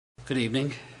Good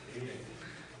evening.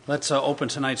 Let's open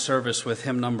tonight's service with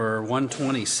hymn number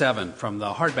 127 from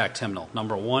the hardback hymnal,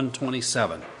 number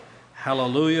 127.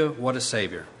 Hallelujah, what a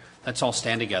Savior. Let's all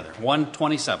stand together.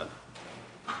 127.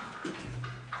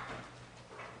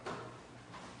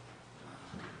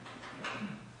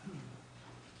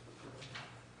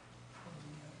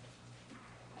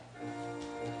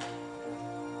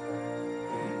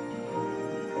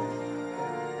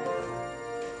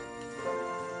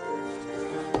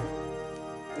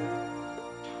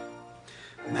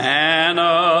 Man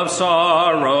of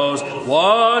sorrows,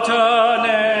 what a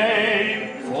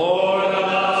name for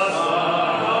the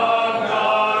Son of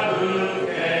God who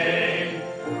came,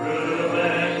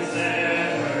 ruined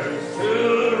sinners to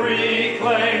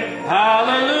reclaim.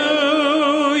 Hallelujah,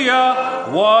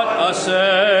 what a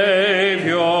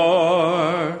Savior,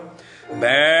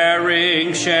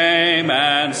 bearing shame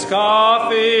and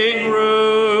scoffing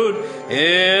rude,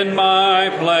 in my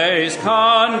place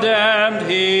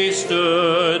condemned he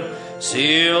stood,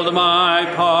 sealed my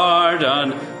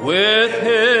pardon with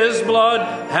his blood.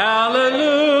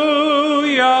 Hallelujah,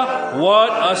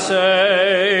 what a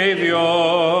Savior.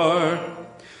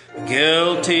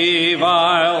 Guilty,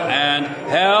 vile, and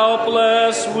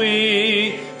helpless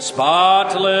we,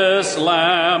 spotless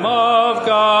Lamb of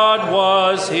God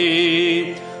was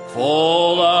he.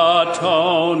 Full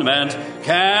atonement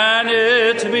can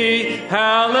it be?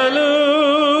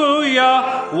 Hallelujah,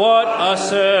 what a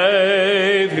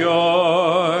Savior.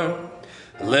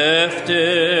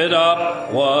 Lifted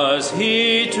up was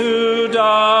he to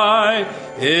die.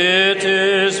 It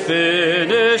is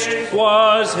finished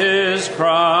was his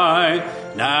cry.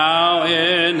 Now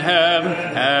in heaven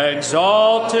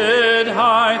exalted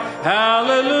high.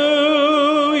 Hallelujah,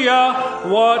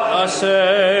 what a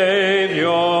Savior.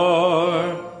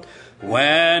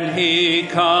 When he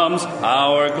comes,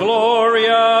 our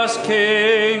glorious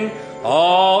King,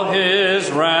 all his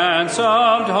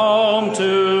ransomed home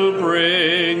to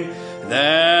bring,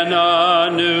 then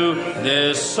anew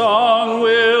this song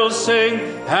we'll sing.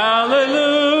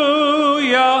 Hallelujah,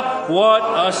 what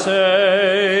a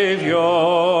Savior.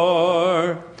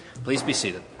 Please be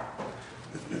seated.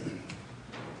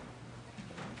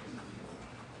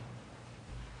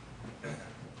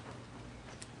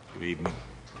 Good evening.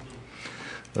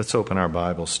 Let's open our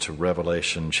Bibles to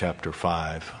Revelation chapter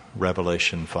 5.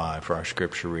 Revelation 5 for our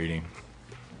scripture reading.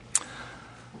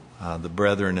 The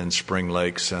brethren in Spring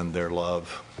Lake send their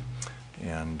love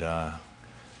and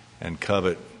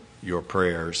covet your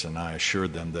prayers, and I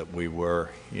assured them that we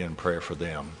were in prayer for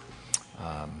them.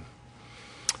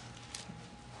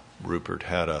 Rupert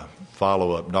had a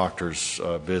follow-up doctor's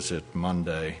visit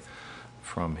Monday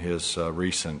from his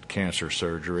recent cancer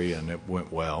surgery, and it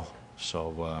went well.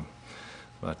 So,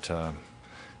 but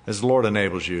as the Lord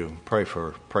enables you, pray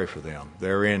for them.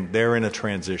 They're in a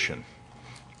transition.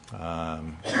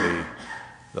 The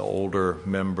older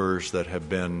members that have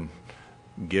been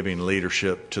giving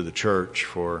leadership to the church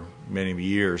for many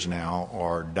years now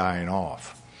are dying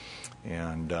off,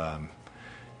 and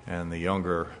the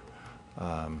younger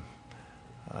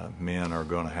men are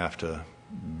going to have to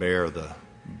bear the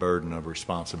burden of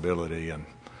responsibility, and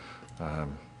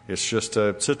it's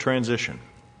a transition.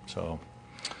 So,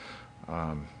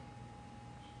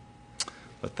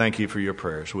 but thank you for your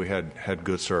prayers. We had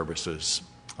good services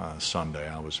Sunday.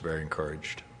 I was very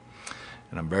encouraged,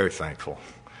 and I'm very thankful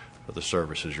for the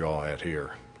services you all had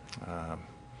here.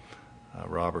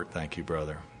 Robert, thank you,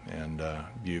 brother, and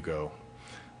Hugo.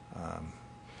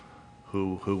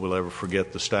 Who will ever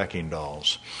forget the stacking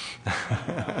dolls?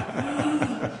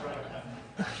 That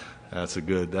was a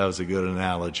good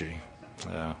analogy.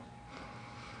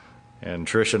 And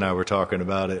Trish and I were talking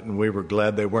about it, and we were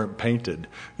glad they weren't painted.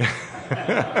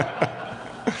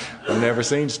 I've never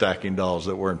seen stacking dolls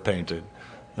that weren't painted.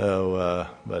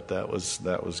 But that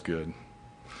was good.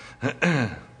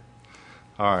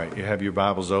 All right, you have your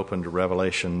Bibles open to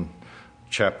Revelation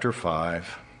chapter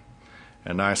 5.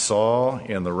 And I saw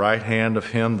in the right hand of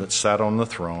him that sat on the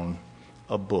throne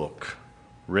a book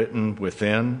written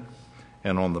within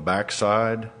and on the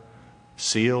backside,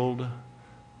 sealed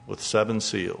with 7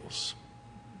 seals.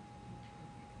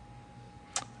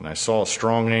 And I saw a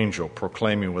strong angel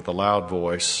proclaiming with a loud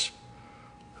voice,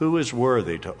 "Who is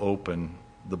worthy to open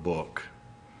the book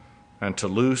and to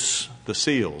loose the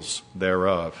seals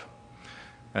thereof?"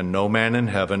 And no man in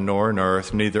heaven nor in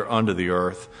earth, neither under the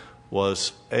earth,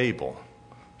 was able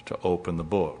to open the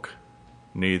book,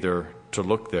 neither to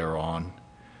look thereon.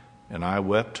 And I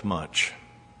wept much,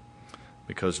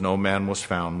 because no man was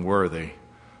found worthy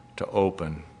to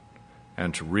open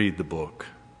and to read the book,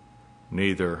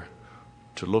 neither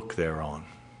to look thereon.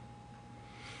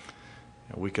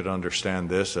 We could understand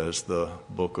this as the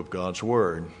book of God's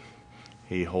Word.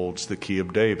 He holds the key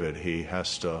of David. He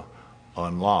has to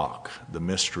unlock the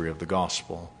mystery of the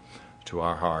gospel to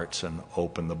our hearts and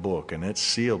open the book. And it's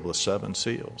sealed with 7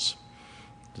 seals.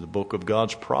 The book of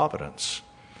God's providence.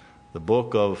 The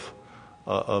book of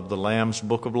the Lamb's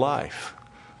book of life,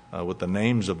 with the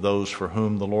names of those for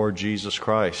whom the Lord Jesus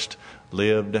Christ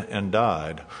lived and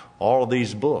died. All of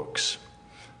these books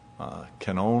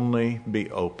can only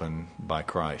be opened by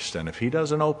Christ. And if he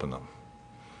doesn't open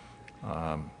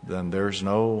them, then there's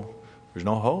no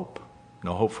hope.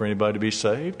 No hope for anybody to be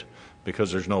saved,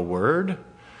 because there's no word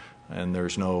and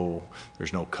there's no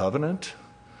covenant.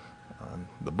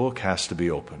 The book has to be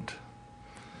opened.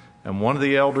 And one of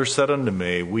the elders said unto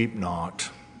me, Weep not.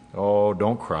 Oh,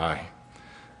 don't cry.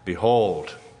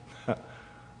 Behold,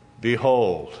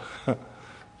 behold,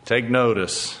 take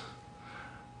notice.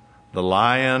 The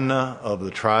Lion of the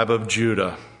tribe of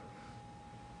Judah,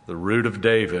 the root of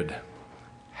David,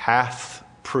 hath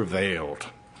prevailed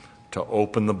to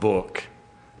open the book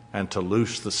and to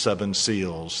loose the 7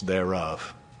 seals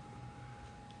thereof.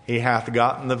 He hath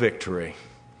gotten the victory.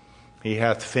 He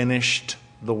hath finished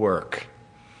the work.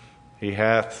 He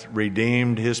hath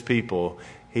redeemed his people.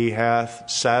 He hath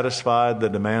satisfied the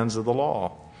demands of the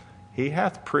law. He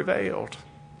hath prevailed,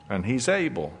 and he's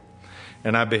able.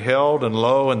 And I beheld, and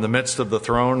lo, in the midst of the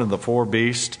throne and the 4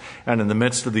 beasts, and in the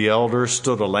midst of the elders,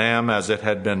 stood a lamb as it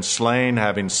had been slain,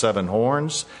 having 7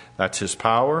 horns, that's his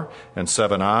power, and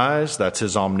 7 eyes, that's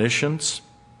his omniscience,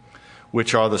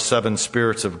 which are the 7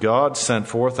 spirits of God sent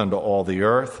forth unto all the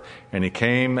earth. And he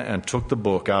came and took the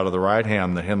book out of the right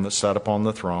hand of him that sat upon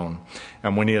the throne.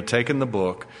 And when he had taken the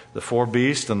book, the 4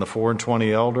 beasts and the 24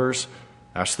 elders,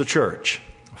 that's the church,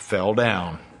 fell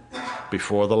down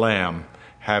before the Lamb,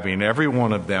 having every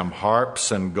one of them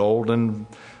harps and golden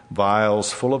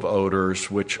vials full of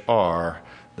odors, which are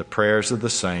the prayers of the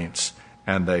saints.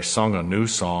 And they sung a new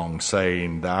song,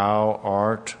 saying, Thou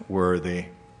art worthy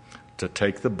to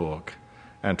take the book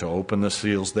and to open the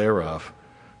seals thereof,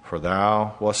 for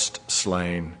thou wast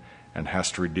slain and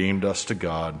hast redeemed us to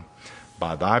God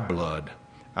by thy blood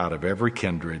out of every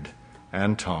kindred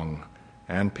and tongue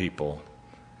and people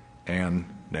and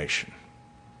nation.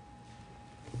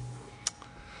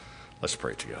 Let's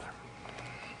pray together.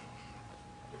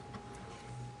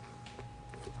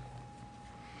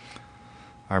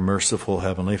 Our merciful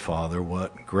Heavenly Father,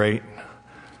 what great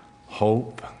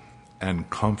hope and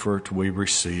comfort we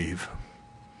receive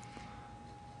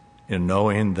in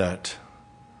knowing that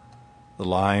the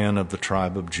Lion of the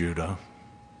tribe of Judah,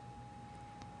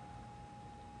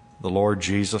 the Lord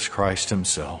Jesus Christ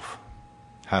himself,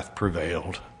 hath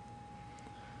prevailed,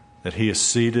 that he is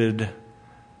seated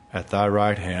at thy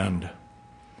right hand,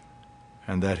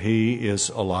 and that he is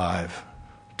alive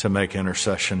to make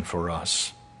intercession for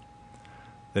us,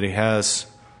 that he has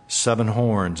 7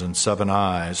 horns and 7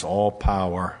 eyes, all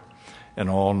power and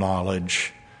all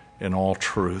knowledge and all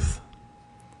truth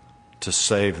to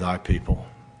save thy people.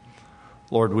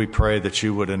 Lord, we pray that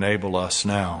you would enable us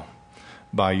now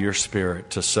by your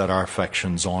Spirit to set our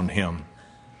affections on him.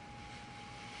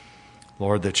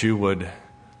 Lord, that you would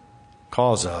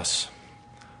cause us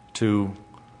to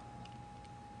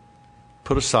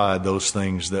put aside those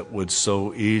things that would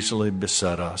so easily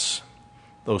beset us,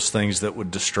 those things that would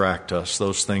distract us,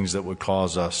 those things that would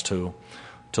cause us to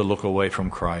look away from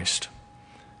Christ,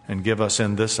 and give us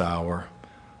in this hour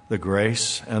the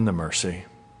grace and the mercy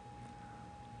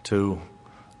to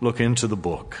look into the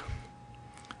book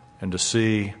and to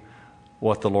see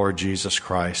what the Lord Jesus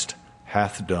Christ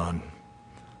hath done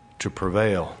to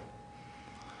prevail.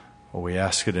 Well, we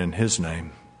ask it in his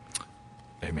name.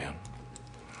 Amen.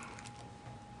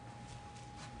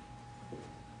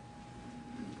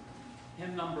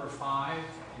 Hymn number 5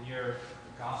 in your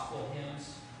gospel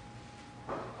hymns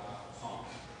song.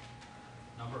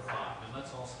 Number 5. And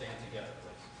let's all stand together, please.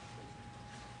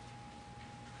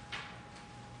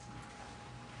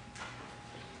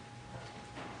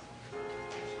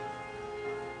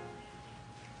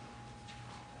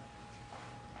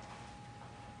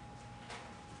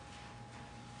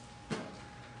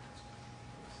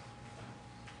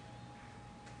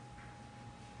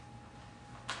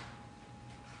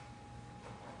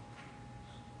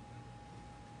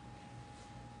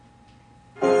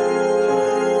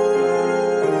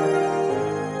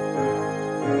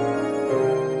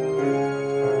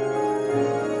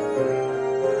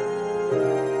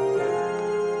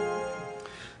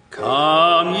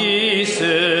 Come, ye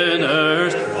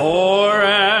sinners, poor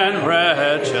and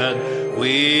wretched,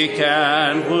 weak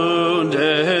and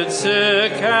wounded,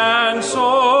 sick and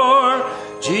sore.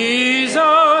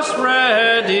 Jesus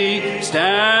ready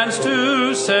stands to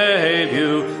save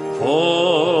you,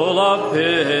 full of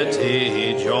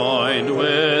pity, joined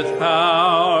with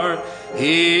power.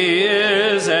 He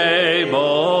is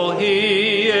able,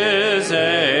 He is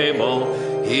able,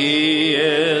 He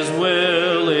is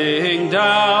willing,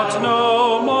 doubt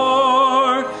no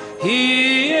more.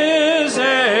 He is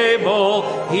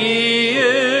able, He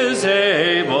is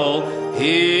able,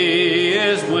 He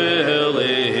is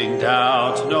willing,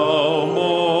 doubt no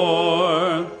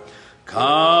more.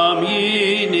 Come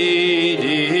ye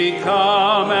needy,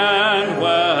 come and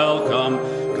welcome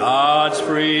God's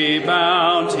free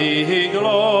bounty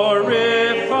glorify.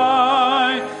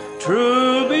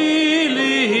 True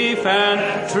belief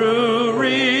and true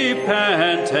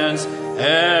repentance,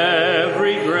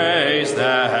 every grace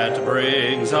that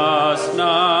brings us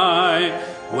nigh.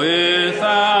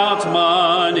 Without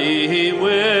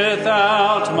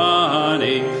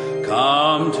money,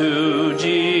 come to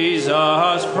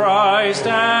Jesus Christ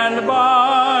and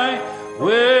buy.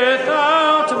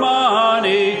 Without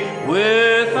money,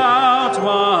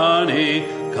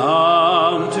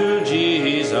 come to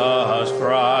Jesus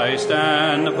Christ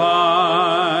and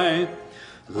buy.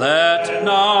 Let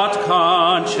not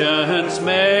conscience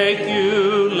make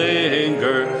you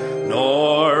linger,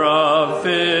 nor of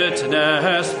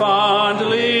fitness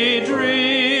fondly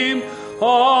dream.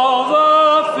 All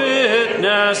the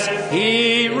fitness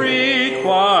He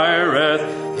requireth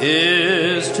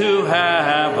is to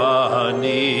have a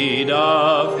need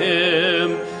of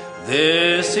Him.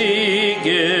 This He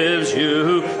gives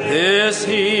you, this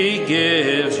He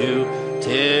gives you.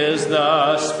 'Tis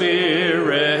the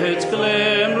Spirit's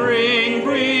glimmering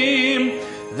beam.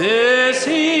 This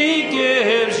He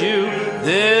gives you,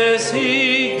 this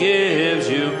He gives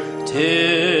you.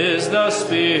 'Tis the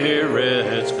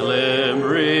Spirit's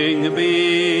glimmering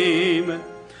beam.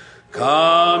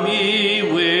 Come ye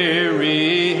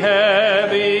weary,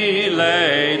 heavy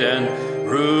laden,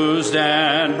 bruised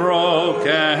and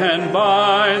broken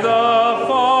by the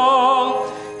fall.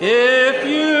 If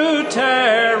you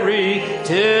tarry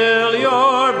till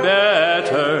you're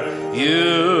better,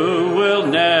 you will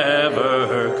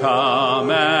never come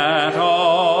at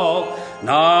all.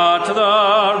 Not the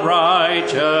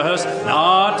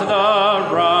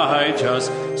righteous,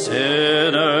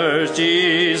 sinners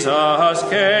Jesus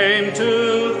came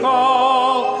to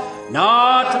call.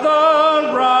 Not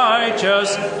the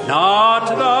righteous,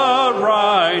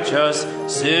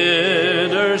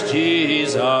 sinners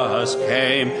Jesus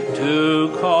came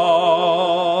to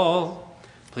call.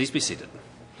 Please be seated.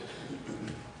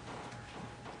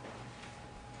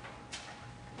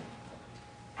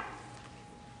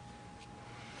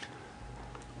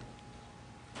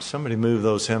 Somebody move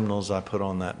those hymnals I put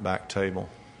on that back table.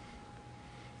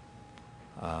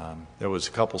 There was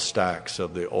a couple stacks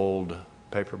of the old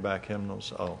paperback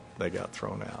hymnals. Oh, they got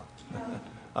thrown out.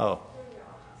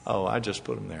 Oh, I just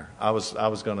put them there. I was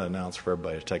going to announce for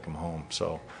everybody to take them home,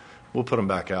 so we'll put them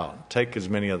back out. Take as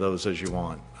many of those as you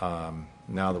want.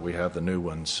 Now that we have the new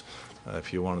ones,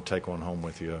 if you want to take one home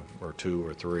with you, or two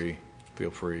or three, feel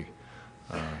free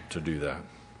to do that.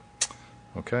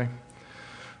 Okay?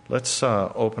 Let's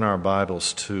open our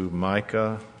Bibles to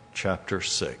Micah chapter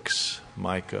 6.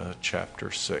 Micah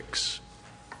chapter 6.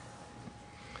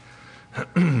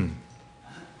 The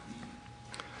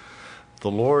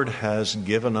Lord has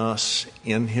given us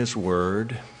in His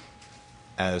Word,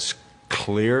 as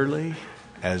clearly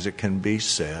as it can be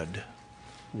said,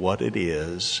 what it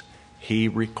is He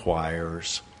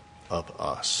requires of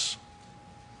us.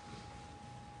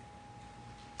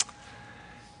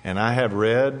 And I have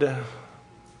read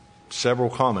several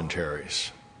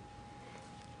commentaries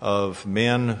of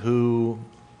men who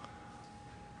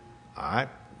I've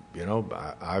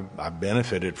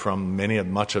benefited from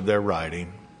much of their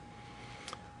writing,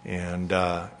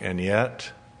 and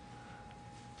yet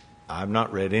I've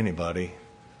not read anybody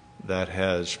that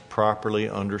has properly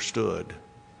understood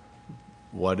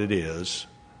what it is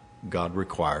God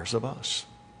requires of us.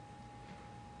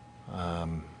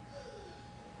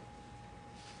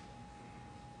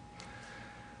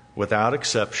 Without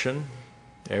exception,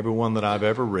 everyone that I've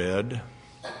ever read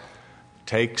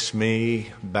takes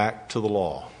me back to the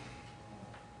law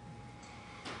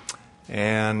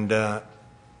and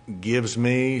gives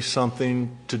me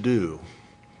something to do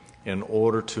in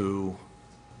order to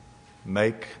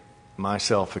make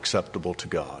myself acceptable to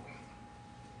God.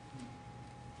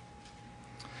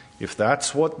 If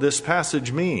that's what this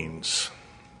passage means,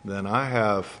 then I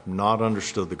have not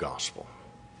understood the gospel.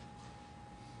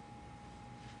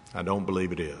 I don't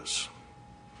believe it is.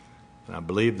 And I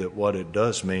believe that what it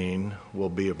does mean will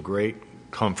be of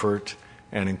great comfort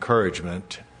and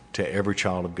encouragement to every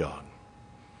child of God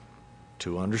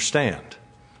to understand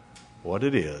what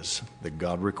it is that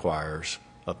God requires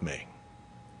of me.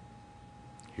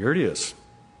 Here it is.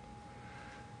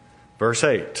 Verse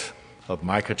 8 of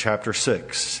Micah chapter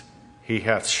 6. He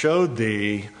hath showed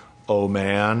thee, O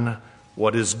man,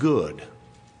 what is good.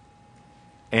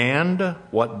 And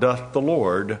what doth the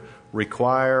Lord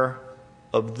require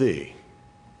of thee?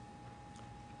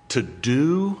 To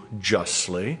do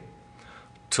justly,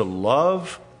 to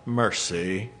love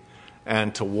mercy,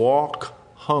 and to walk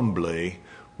humbly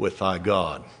with thy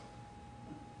God.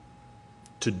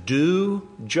 To do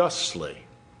justly,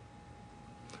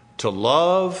 to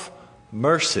love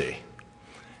mercy,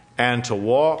 and to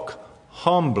walk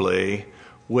humbly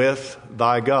with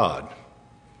thy God.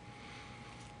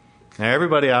 Now,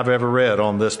 everybody I've ever read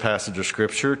on this passage of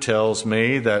Scripture tells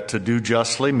me that to do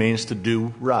justly means to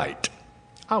do right.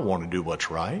 I want to do what's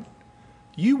right.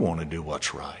 You want to do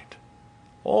what's right.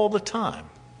 All the time.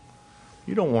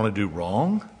 You don't want to do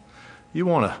wrong. You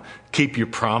want to keep your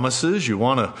promises. You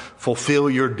want to fulfill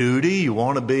your duty. You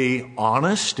want to be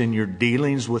honest in your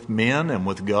dealings with men and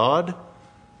with God.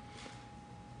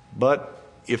 But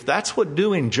if that's what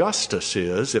doing justice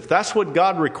is, if that's what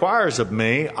God requires of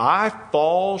me, I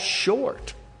fall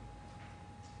short.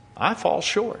 I fall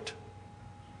short.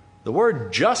 The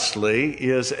word justly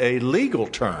is a legal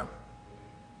term.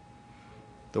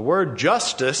 The word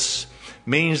justice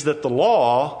means that the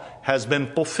law has been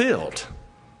fulfilled.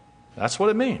 That's what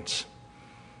it means.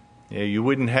 You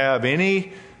wouldn't have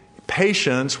any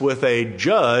patience with a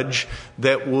judge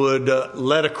that would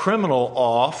let a criminal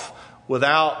off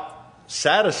without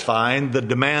satisfying the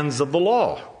demands of the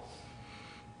law.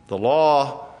 The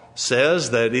law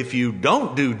says that if you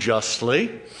don't do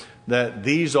justly, that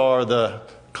these are the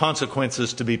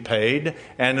consequences to be paid,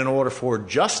 and in order for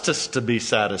justice to be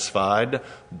satisfied,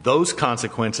 those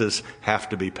consequences have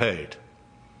to be paid.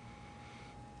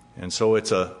 And so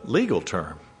it's a legal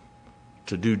term.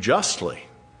 To do justly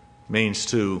means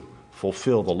to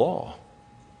fulfill the law.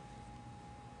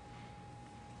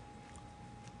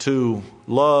 To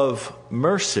love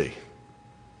mercy.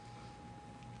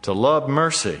 To love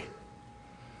mercy.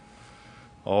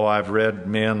 Oh, I've read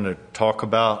men that talk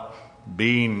about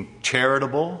being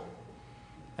charitable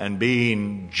and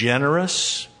being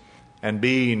generous and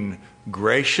being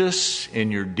gracious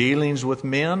in your dealings with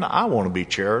men. I want to be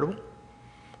charitable.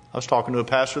 I was talking to a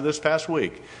pastor this past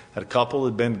week. Had a couple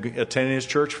that had been attending his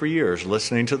church for years,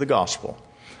 listening to the gospel.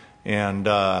 And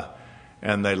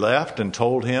they left and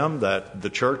told him that the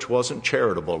church wasn't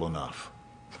charitable enough.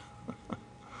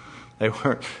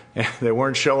 They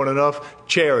weren't showing enough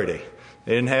charity.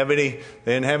 They didn't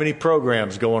have any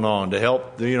programs going on to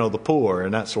help the poor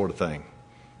and that sort of thing.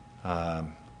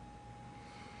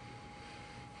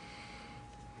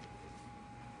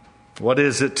 What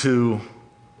is it to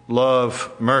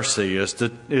love mercy? Is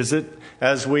it,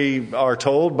 as we are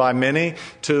told by many,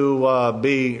 to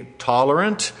be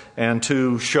tolerant and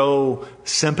to show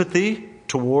sympathy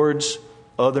towards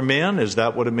other men? Is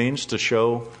that what it means to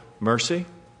show mercy?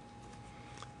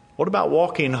 What about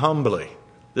walking humbly?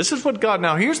 This is what God...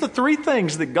 Now, here's the three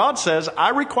things that God says I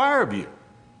require of you.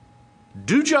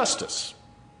 Do justice.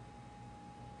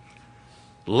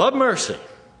 Love mercy.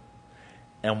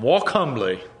 And walk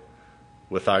humbly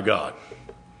with thy God.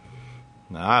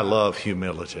 Now, I love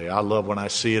humility. I love when I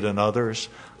see it in others.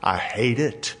 I hate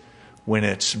it when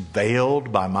it's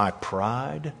veiled by my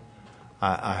pride.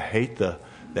 I hate the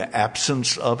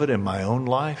absence of it in my own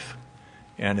life.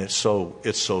 And it's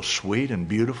so sweet and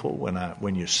beautiful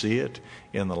when you see it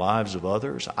in the lives of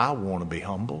others. I want to be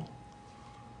humble.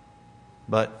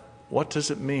 But what does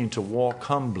it mean to walk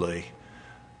humbly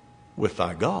with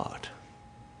thy God?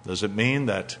 Does it mean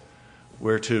that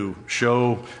we're to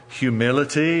show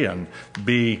humility and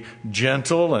be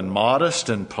gentle and modest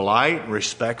and polite and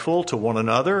respectful to one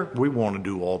another? We want to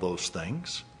do all those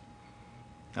things.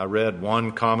 I read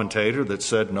one commentator that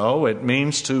said, no, it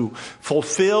means to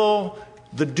fulfill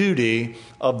the duty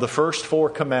of the first 4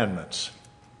 commandments.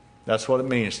 That's what it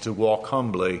means to walk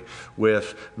humbly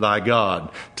with thy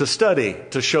God. To study,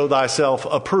 to show thyself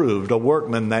approved, a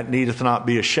workman that needeth not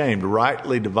be ashamed,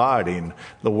 rightly dividing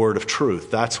the word of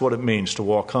truth. That's what it means to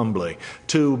walk humbly.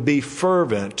 To be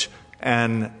fervent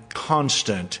and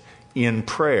constant in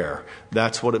prayer.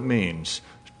 That's what it means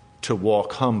to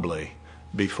walk humbly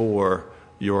before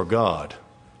your God.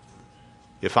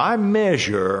 If I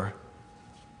measure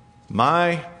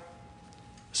my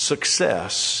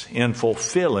success in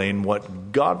fulfilling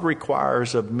what God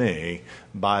requires of me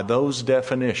by those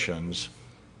definitions,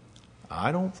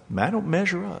 I don't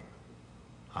measure up.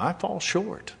 I fall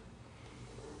short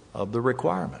of the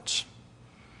requirements.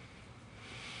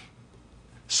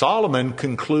 Solomon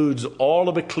concludes all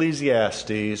of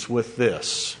Ecclesiastes with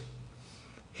this.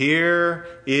 Here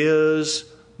is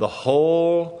the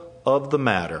whole of the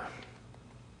matter.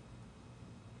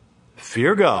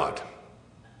 Fear God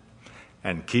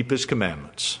and keep His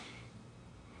commandments.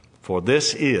 For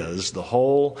this is the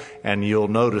whole, and you'll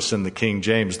notice in the King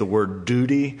James the word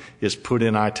duty is put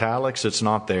in italics. It's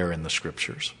not there in the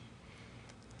Scriptures.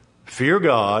 Fear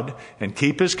God and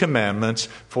keep His commandments,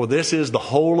 for this is the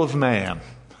whole of man.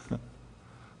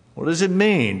 What does it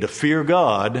mean to fear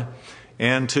God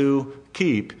and to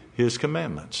keep His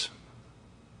commandments?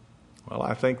 Well,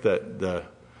 I think that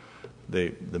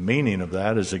the meaning of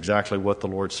that is exactly what the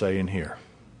Lord's saying here.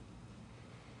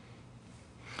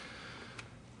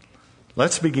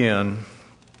 Let's begin.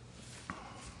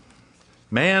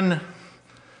 Man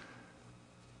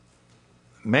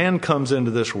comes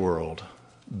into this world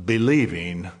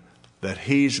believing that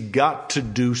he's got to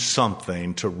do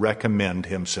something to recommend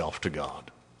himself to God.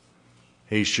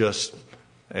 He's just,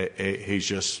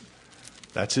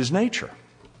 that's his nature.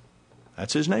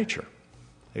 That's his nature.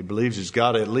 He believes he's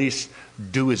got to at least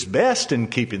do his best in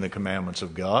keeping the commandments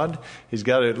of God. He's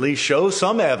got to at least show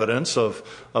some evidence of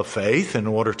faith in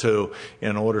order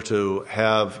to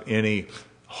have any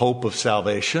hope of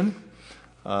salvation.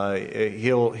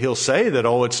 He'll say that,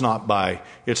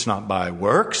 it's not by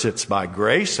works, it's by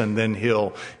grace, and then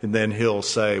he'll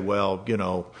say, well,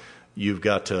 you've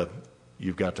got to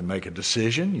make a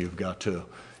decision, you've got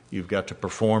to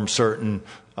perform certain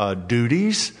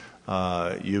duties.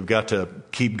 You've got to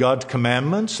keep God's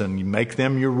commandments and you make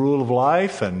them your rule of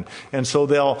life. And so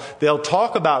they'll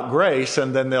talk about grace,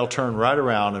 and then they'll turn right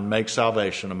around and make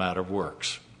salvation a matter of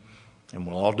works. And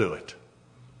we'll all do it.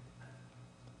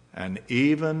 And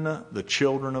even the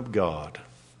children of God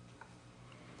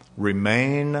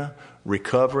remain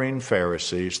recovering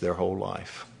Pharisees their whole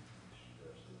life.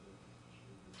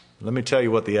 Let me tell you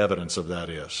what the evidence of that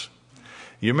is.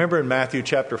 You remember in Matthew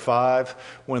chapter 5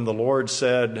 when the Lord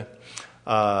said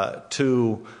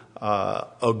to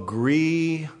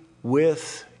agree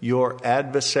with your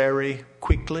adversary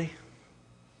quickly,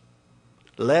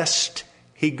 lest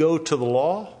he go to the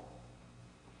law?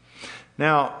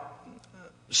 Now,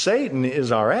 Satan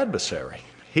is our adversary.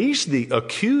 He's the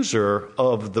accuser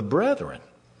of the brethren.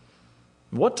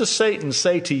 What does Satan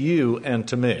say to you and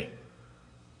to me?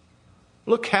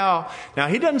 Look how... Now,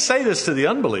 he doesn't say this to the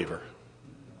unbeliever.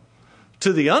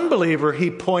 To the unbeliever,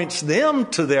 he points them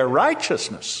to their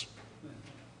righteousness.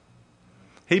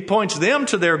 He points them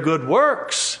to their good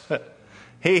works.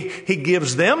 He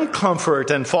gives them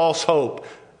comfort and false hope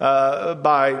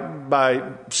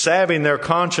by salving their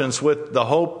conscience with the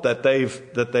hope that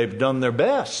they've done their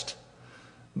best.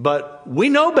 But we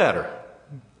know better,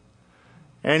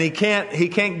 and he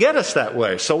can't get us that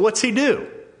way. So what's he do?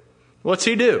 What's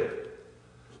he do?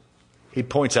 He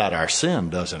points out our sin,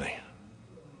 doesn't he?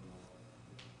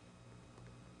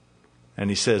 And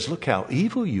he says, look how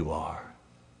evil you are.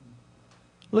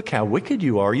 Look how wicked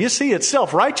you are. You see, it's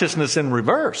self-righteousness in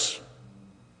reverse.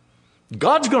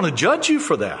 God's going to judge you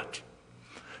for that.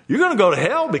 You're going to go to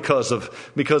hell because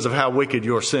of how wicked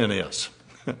your sin is.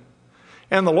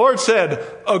 And the Lord said,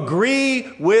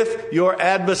 agree with your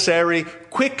adversary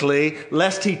quickly,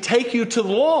 lest he take you to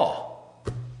the law.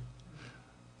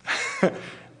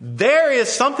 There is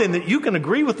something that you can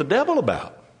agree with the devil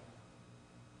about.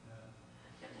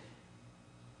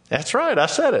 That's right, I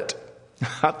said it.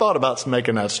 I thought about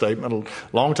making that statement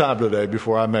a long time today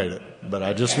before I made it, but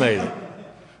I just made it.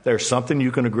 There's something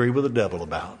you can agree with the devil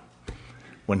about.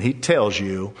 When he tells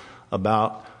you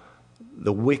about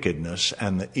the wickedness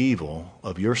and the evil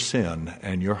of your sin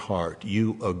and your heart,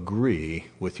 you agree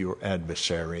with your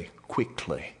adversary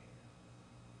quickly.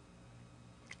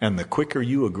 And the quicker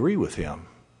you agree with him,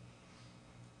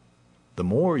 the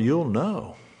more you'll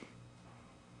know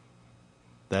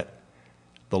that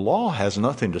the law has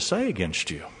nothing to say against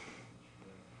you.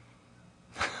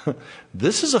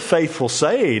 This is a faithful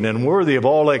saying and worthy of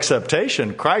all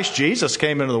acceptation. Christ Jesus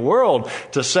came into the world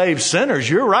to save sinners.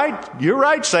 You're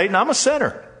right, Satan. I'm a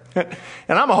sinner. And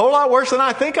I'm a whole lot worse than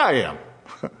I think I am.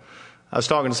 I was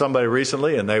talking to somebody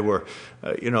recently, and they were,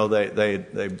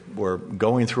 they were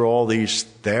going through all these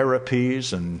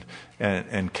therapies and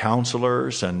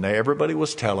counselors, and everybody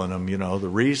was telling them, the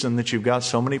reason that you've got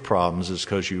so many problems is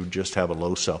because you just have a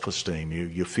low self-esteem.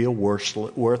 You feel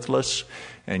worthless,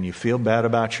 and you feel bad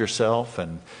about yourself,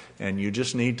 and you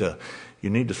just need to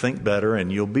think better,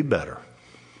 and you'll be better.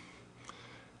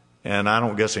 And I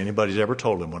don't guess anybody's ever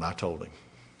told him what I told him.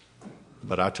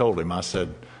 But I told him, I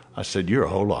said, you're a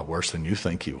whole lot worse than you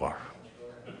think you are.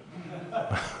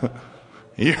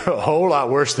 You're a whole lot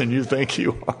worse than you think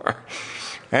you are.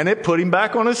 And it put him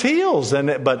back on his heels.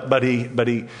 But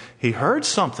he heard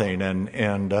something,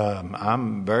 and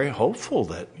I'm very hopeful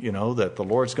that that the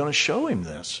Lord's going to show him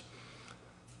this.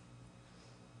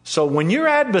 So when your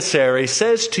adversary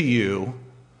says to you,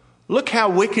 "Look how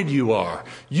wicked you are,"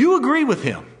 you agree with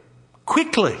him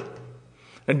quickly,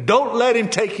 and don't let him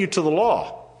take you to the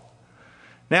law.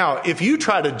 Now, if you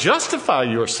try to justify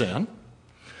your sin,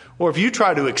 or if you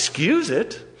try to excuse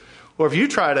it, or if you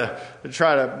try to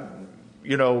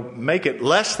make it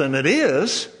less than it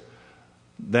is,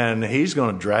 then he's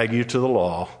going to drag you to the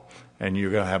law, and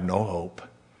you're going to have no hope.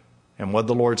 And what did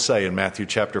the Lord say in Matthew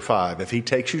chapter 5? If he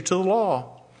takes you to the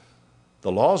law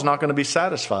is not going to be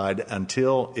satisfied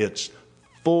until its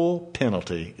full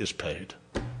penalty is paid.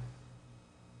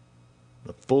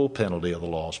 The full penalty of the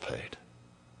law is paid.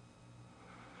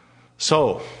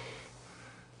 So,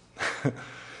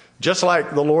 just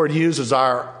like the Lord uses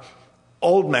our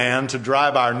old man to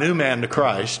drive our new man to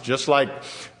Christ, just like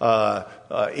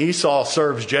Esau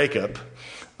serves Jacob,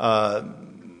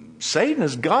 Satan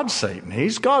is God's Satan.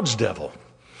 He's God's devil.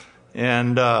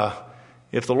 And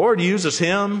if the Lord uses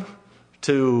him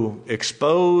to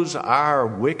expose our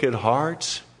wicked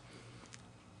hearts,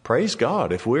 praise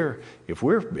God. If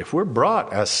we're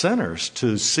brought as sinners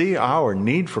to see our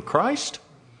need for Christ,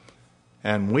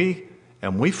 and we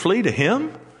flee to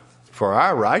him for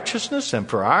our righteousness and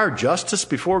for our justice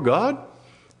before God.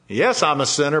 Yes, I'm a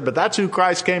sinner, but that's who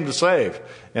Christ came to save.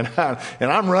 And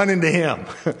I'm running to him.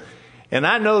 And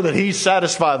I know that he's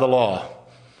satisfied the law.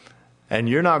 And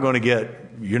you're not going to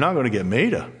get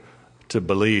me to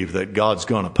believe that God's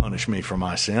going to punish me for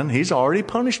my sin. He's already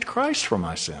punished Christ for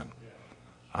my sin.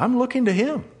 I'm looking to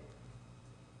him.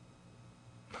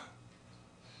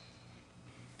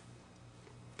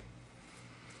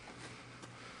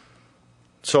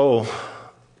 So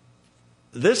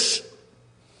this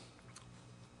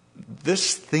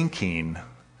thinking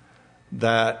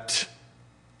that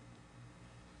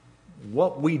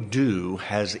what we do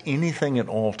has anything at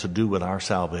all to do with our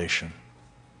salvation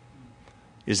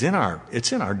it's in our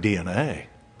DNA.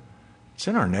 It's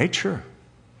in our nature.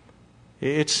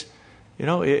 It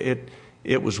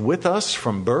was with us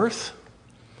from birth,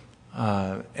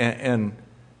 and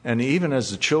even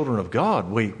as the children of God,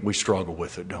 we struggle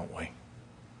with it, don't we?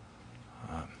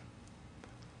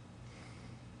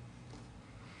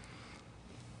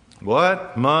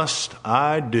 What must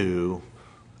I do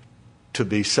to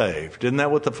be saved? Isn't that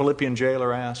what the Philippian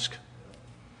jailer asked?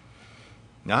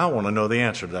 Now I want to know the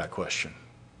answer to that question.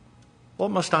 What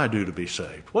must I do to be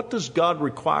saved? What does God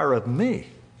require of me?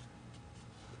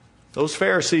 Those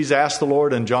Pharisees asked the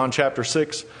Lord in John chapter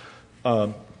 6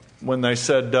 when they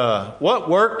said, what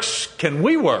works can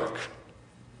we work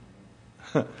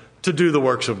to do the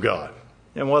works of God?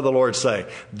 And what did the Lord say?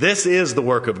 This is the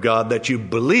work of God, that you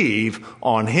believe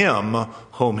on him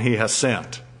whom he has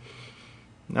sent.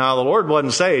 Now, the Lord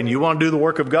wasn't saying, you want to do the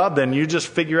work of God, then you just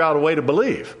figure out a way to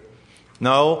believe.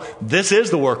 No, this is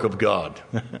the work of God,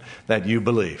 that you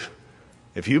believe.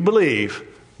 If you believe,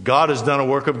 God has done a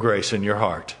work of grace in your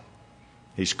heart.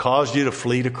 He's caused you to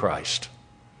flee to Christ.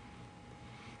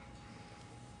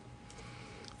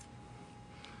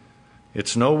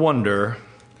 It's no wonder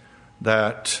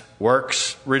that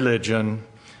works religion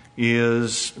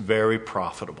is very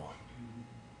profitable.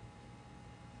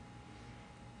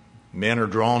 Men are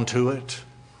drawn to it.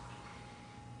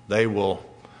 They will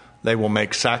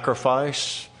make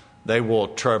sacrifice. They will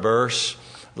traverse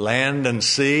land and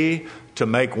sea to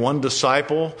make one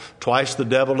disciple twice the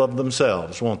devil of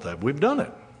themselves, won't they? We've done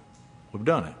it. We've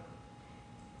done it.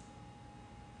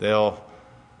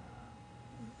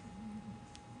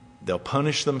 They'll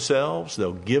punish themselves.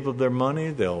 They'll give of their money.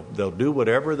 They'll do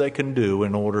whatever they can do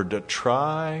in order to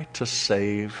try to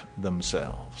save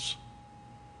themselves.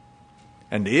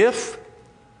 And if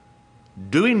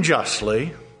doing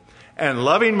justly and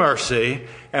loving mercy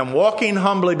and walking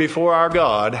humbly before our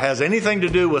God has anything to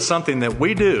do with something that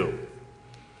we do,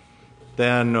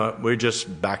 then we're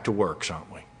just back to works,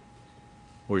 aren't we?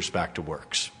 We're just back to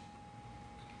works.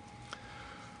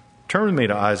 Turn with me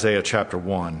to Isaiah chapter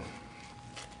 1.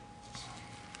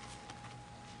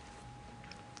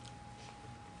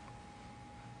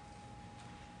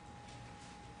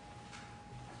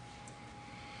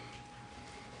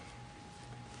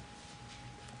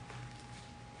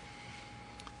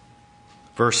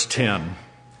 Verse 10,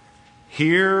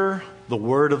 hear the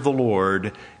word of the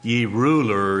Lord, ye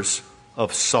rulers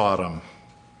of Sodom.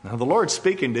 Now the Lord's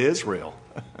speaking to Israel,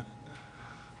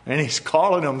 and he's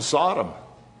calling them Sodom.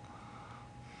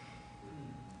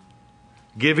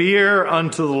 Give ear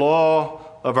unto the law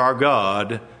of our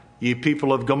God, ye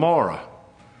people of Gomorrah.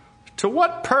 To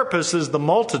what purpose is the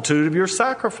multitude of your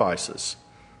sacrifices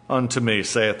unto me,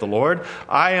 saith the Lord?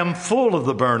 I am full of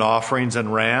the burnt offerings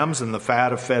and rams and the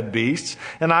fat of fed beasts,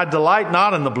 and I delight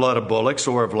not in the blood of bullocks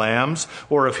or of lambs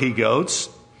or of he-goats.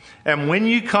 And when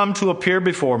you come to appear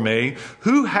before me,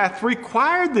 who hath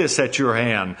required this at your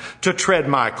hand to tread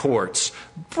my courts?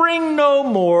 Bring no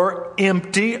more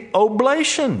empty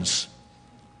oblations.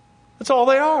 That's all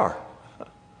they are.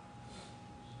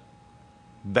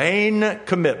 Vain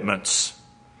commitments.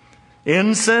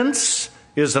 Incense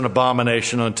is an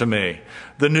abomination unto me.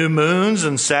 The new moons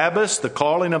and Sabbaths, the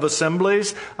calling of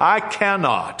assemblies, I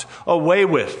cannot away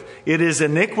with. It is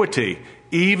iniquity.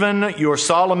 Even your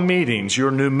solemn meetings,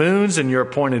 your new moons and your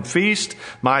appointed feast,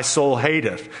 my soul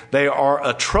hateth. They are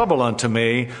a trouble unto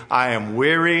me. I am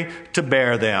weary to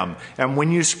bear them. And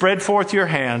when you spread forth your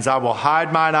hands, I will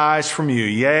hide mine eyes from you.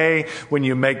 Yea, when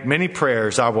you make many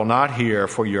prayers, I will not hear,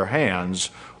 for your hands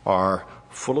are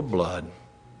full of blood.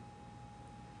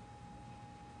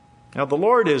 Now, the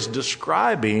Lord is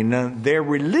describing their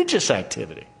religious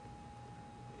activity.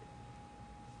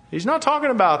 He's not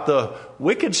talking about the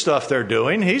wicked stuff they're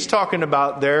doing. He's talking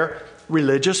about their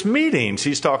religious meetings.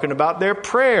 He's talking about their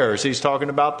prayers. He's talking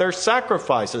about their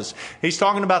sacrifices. He's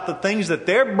talking about the things that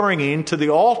they're bringing to the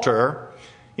altar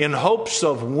in hopes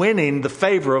of winning the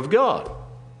favor of God.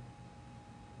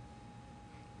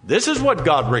 This is what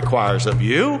God requires of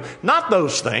you, not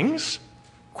those things.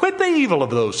 Quit the evil of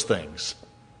those things.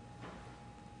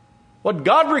 What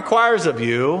God requires of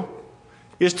you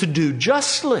is to do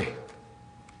justly,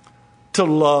 to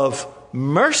love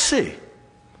mercy,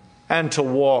 and to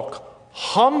walk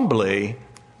humbly,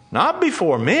 not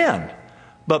before men,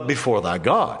 but before thy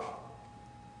God.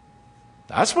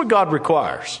 That's what God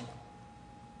requires.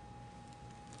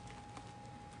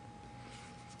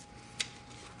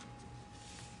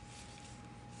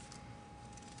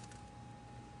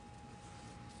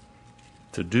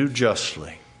 To do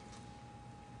justly.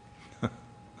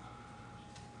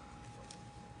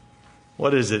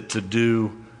 What is it to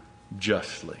do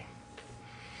justly?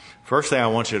 First thing I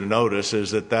want you to notice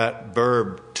is that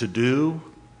verb to do,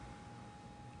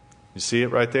 you see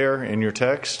it right there in your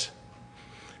text?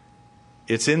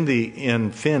 It's in the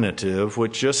infinitive,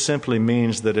 which just simply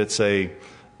means that it's a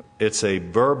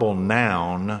verbal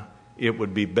noun. It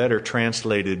would be better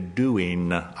translated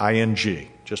doing, ing.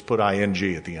 Just put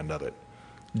ing at the end of it.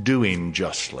 Doing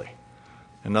justly.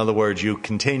 In other words, you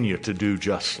continue to do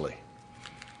justly.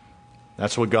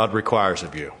 That's what God requires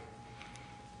of you.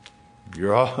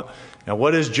 Now,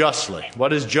 what is justly?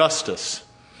 What is justice?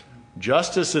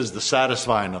 Justice is the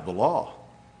satisfying of the law.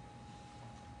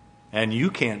 And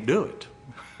you can't do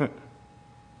it.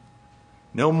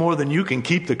 No more than you can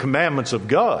keep the commandments of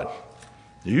God.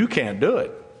 You can't do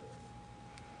it.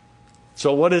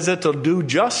 So what is it to do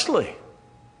justly?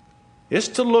 It's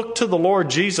to look to the Lord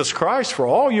Jesus Christ for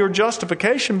all your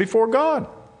justification before God.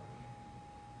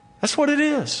 That's what it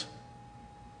is.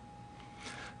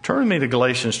 Turn with me to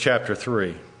Galatians chapter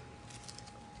 3.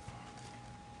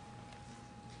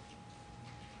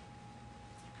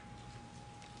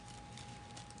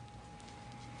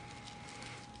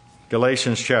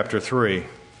 Galatians chapter 3,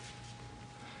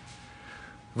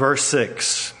 verse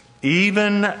 6.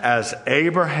 Even as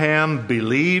Abraham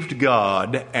believed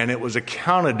God, and it was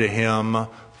accounted to him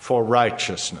for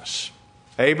righteousness.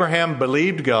 Abraham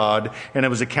believed God, and it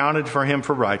was accounted for him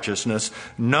for righteousness.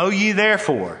 Know ye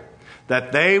therefore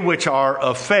that they which are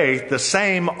of faith, the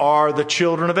same are the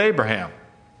children of Abraham.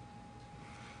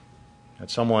 And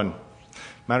someone,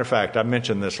 matter of fact, I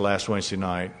mentioned this last Wednesday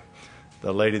night.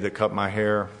 The lady that cut my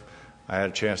hair, I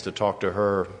had a chance to talk to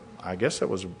her. I guess it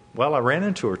was, I ran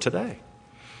into her today.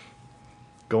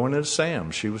 Going into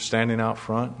Sam's. She was standing out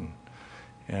front,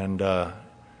 and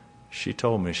she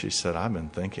told me, she said, I've been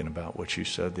thinking about what you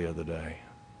said the other day.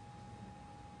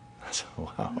 I said,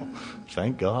 wow,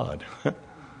 thank God.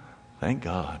 Thank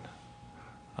God.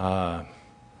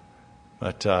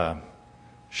 But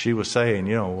she was saying,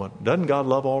 doesn't God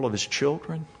love all of his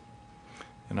children?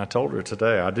 And I told her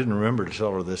today, I didn't remember to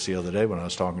tell her this the other day when I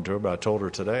was talking to her, but I told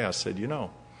her today, I said,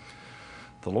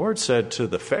 the Lord said to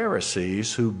the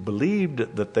Pharisees who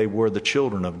believed that they were the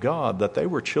children of God, that they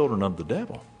were children of the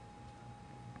devil.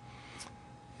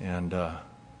 And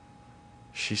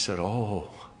she said,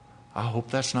 I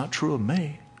hope that's not true of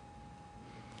me.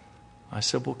 I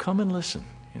said, well, come and listen.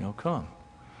 Come.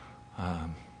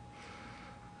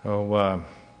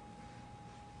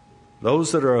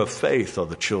 Those that are of faith are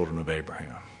the children of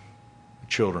Abraham, the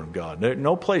children of God.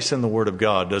 No place in the Word of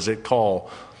God does it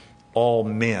call all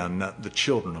men the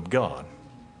children of God.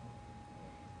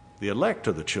 The elect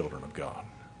are the children of God.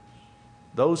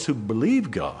 Those who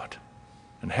believe God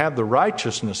and have the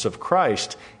righteousness of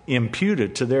Christ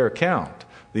imputed to their account.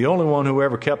 The only one who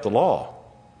ever kept the law.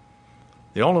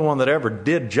 The only one that ever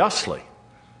did justly.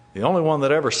 The only one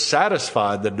that ever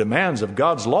satisfied the demands of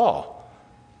God's law.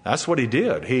 That's what he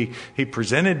did. He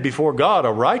presented before God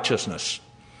a righteousness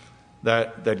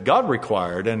that God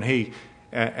required, and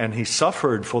he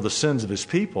suffered for the sins of his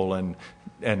people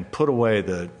and put away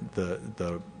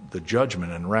the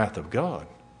judgment and wrath of God.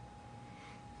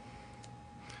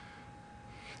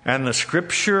 And the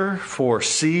Scripture,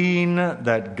 foreseeing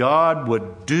that God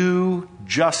would do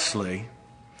justly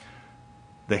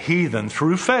the heathen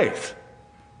through faith,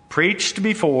 preached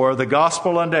before the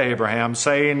gospel unto Abraham,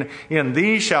 saying, In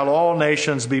thee shall all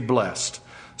nations be blessed.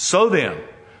 So then,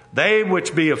 they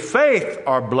which be of faith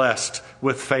are blessed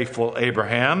with faithful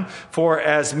Abraham. For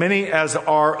as many as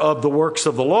are of the works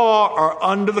of the law are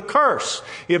under the curse.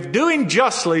 If doing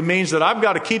justly means that I've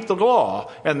got to keep the law,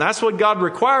 and that's what God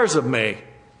requires of me,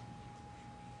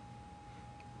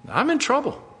 I'm in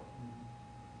trouble.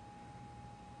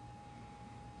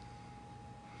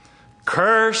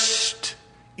 Cursed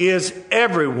is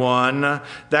everyone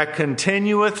that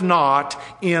continueth not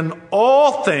in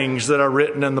all things that are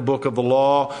written in the book of the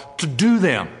law to do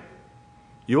them.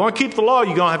 You want to keep the law,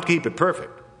 you're going to have to keep it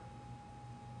perfect.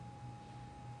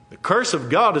 The curse of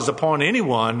God is upon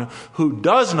anyone who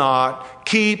does not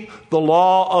keep the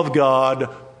law of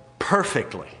God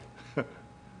perfectly.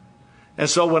 And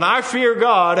so when I fear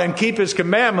God and keep His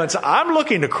commandments, I'm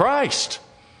looking to Christ.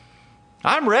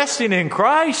 I'm resting in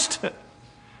Christ.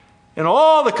 And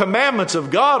all the commandments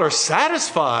of God are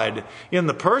satisfied in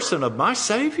the person of my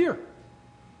Savior.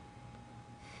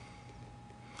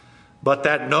 But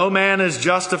that no man is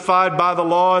justified by the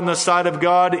law in the sight of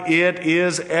God, it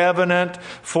is evident,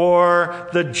 for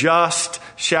the just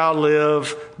shall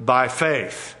live by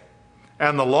faith.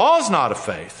 And the law is not of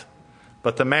faith,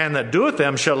 but the man that doeth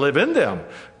them shall live in them.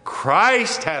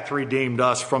 Christ hath redeemed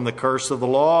us from the curse of the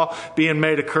law, being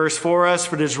made a curse for us,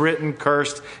 for it is written,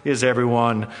 Cursed is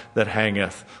everyone that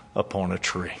hangeth upon a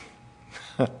tree.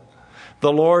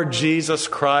 The Lord Jesus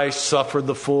Christ suffered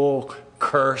the full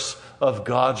curse of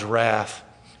God's wrath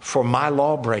for my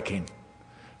law breaking,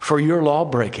 for your law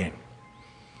breaking.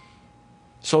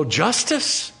 So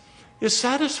justice is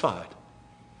satisfied.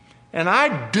 And I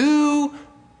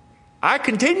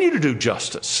continue to do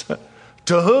justice.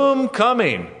 To whom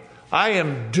coming, I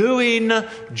am doing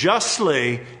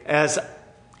justly as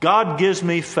God gives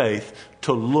me faith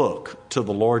to look to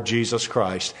the Lord Jesus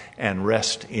Christ and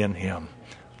rest in Him.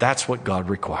 That's what God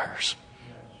requires.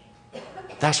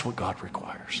 That's what God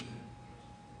requires.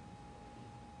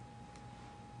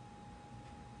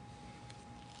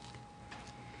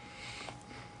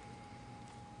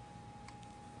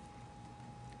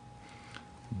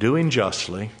 Doing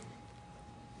justly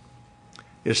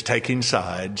is taking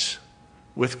sides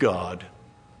with God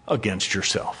against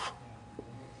yourself.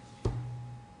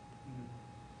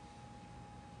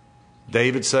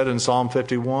 David said in Psalm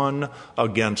 51,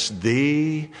 Against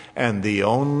thee and thee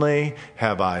only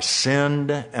have I sinned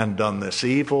and done this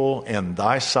evil in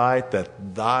thy sight,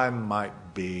 that thy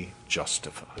might be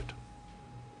justified.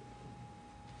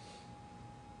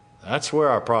 That's where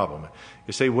our problem is.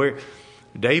 You see,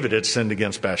 David had sinned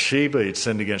against Bathsheba, he'd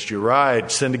sinned against Uriah,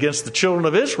 he'd sinned against the children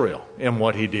of Israel in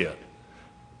what he did.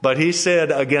 But he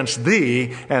said, Against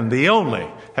thee and thee only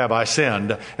have I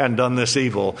sinned and done this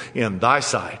evil in thy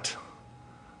sight,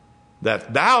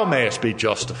 that thou mayest be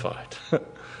justified.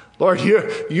 Lord,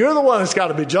 you're the one that's got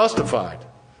to be justified.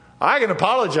 I can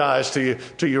apologize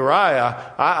to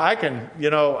Uriah. I can,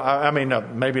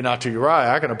 maybe not to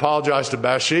Uriah. I can apologize to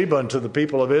Bathsheba and to the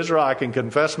people of Israel. I can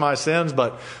confess my sins.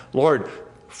 But, Lord,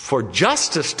 for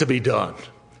justice to be done,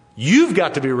 you've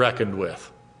got to be reckoned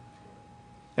with.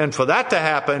 And for that to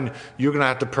happen, you're going to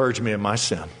have to purge me of my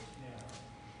sin.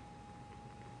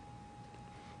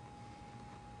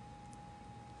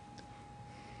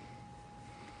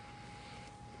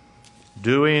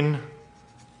 Doing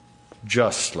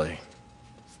justly.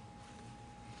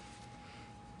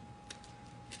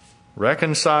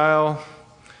 Reconcile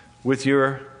with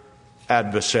your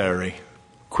adversary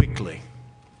quickly.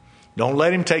 Don't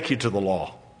let him take you to the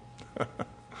law.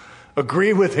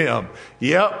 Agree with him.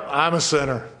 Yep, I'm a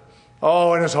sinner.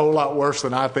 Oh, and it's a whole lot worse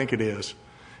than I think it is.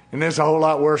 And it's a whole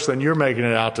lot worse than you're making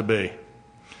it out to be.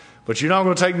 But you're not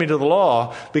going to take me to the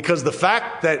law, because the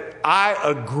fact that I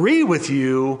agree with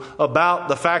you about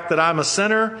the fact that I'm a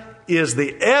sinner is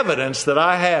the evidence that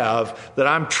I have that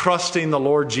I'm trusting the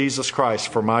Lord Jesus Christ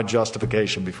for my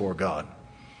justification before God.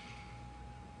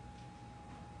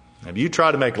 If you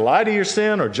try to make light of your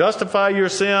sin or justify your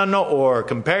sin or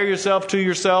compare yourself to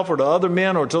yourself or to other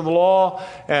men or to the law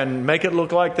and make it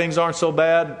look like things aren't so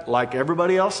bad like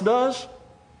everybody else does,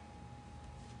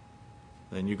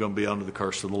 then you're going to be under the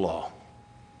curse of the law.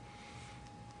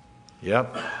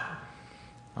 Yep,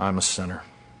 I'm a sinner.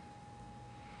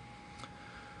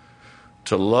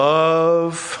 To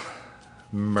love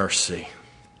mercy.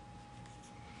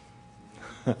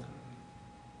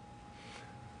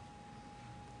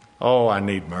 Oh, I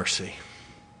need mercy.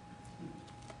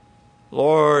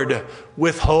 Lord,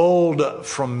 withhold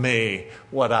from me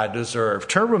what I deserve.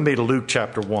 Turn with me to Luke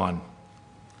chapter 1.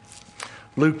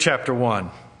 Luke chapter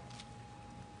 1.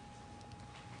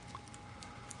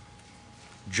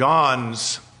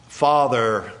 John's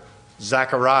father,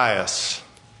 Zacharias,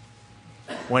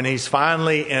 when he's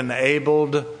finally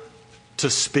enabled to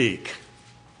speak.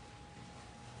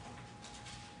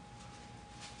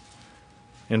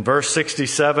 In verse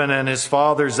 67, and his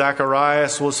father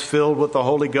Zacharias was filled with the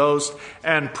Holy Ghost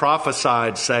and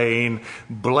prophesied, saying,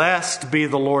 Blessed be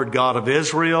the Lord God of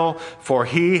Israel, for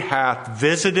he hath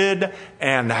visited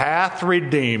and hath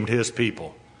redeemed his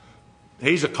people.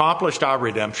 He's accomplished our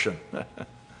redemption.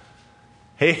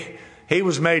 He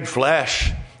was made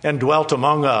flesh and dwelt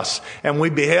among us, and we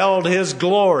beheld his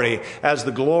glory as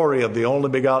the glory of the only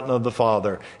begotten of the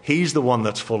Father. He's the one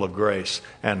that's full of grace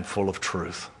and full of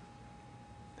truth.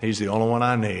 He's the only one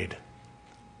I need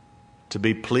to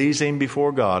be pleasing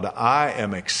before God. I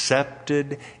am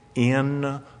accepted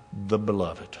in the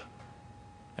beloved.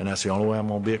 And that's the only way I'm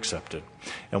going to be accepted.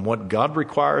 And what God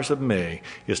requires of me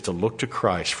is to look to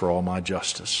Christ for all my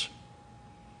justice,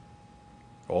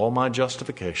 all my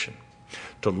justification,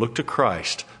 to look to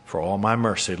Christ for all my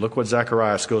mercy. Look what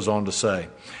Zacharias goes on to say.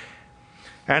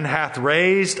 And hath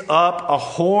raised up a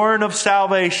horn of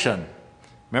salvation.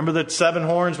 Remember the 7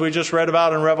 horns we just read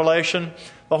about in Revelation?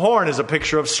 The horn is a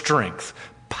picture of strength,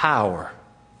 power.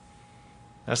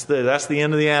 That's the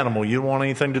end of the animal you don't want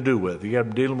anything to do with. You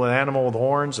got dealing with an animal with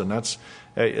horns, and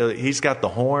he's got the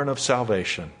horn of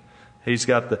salvation. It's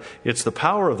the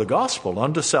power of the gospel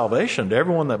unto salvation to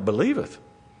everyone that believeth.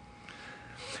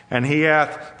 And he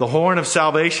hath the horn of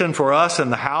salvation for us in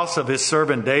the house of his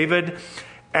servant David,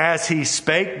 as he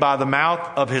spake by the mouth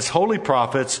of his holy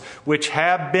prophets, which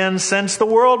have been since the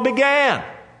world began.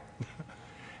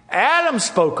 Adam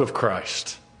spoke of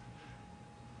Christ.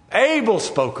 Abel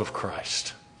spoke of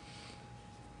Christ.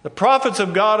 The prophets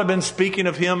of God have been speaking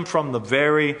of him from the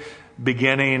very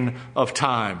beginning of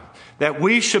time. That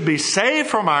we should be saved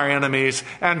from our enemies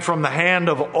and from the hand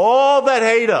of all that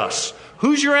hate us.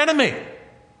 Who's your enemy?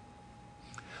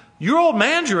 Your old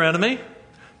man's your enemy.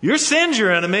 Your sin's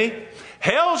your enemy.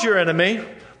 Hell's your enemy.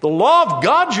 The law of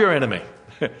God's your enemy.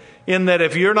 In that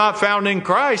if you're not found in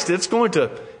Christ, it's going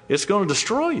to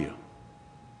destroy you.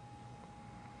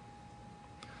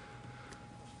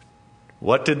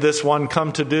 What did this one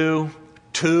come to do?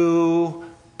 To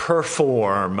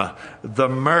perform the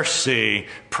mercy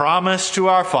promised to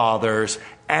our fathers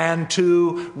and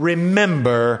to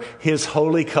remember his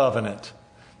holy covenant.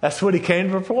 That's what he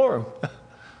came to perform.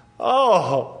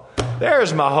 Oh,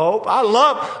 there's my hope. I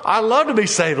love to be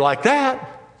saved like that.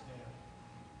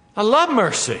 I love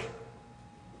mercy.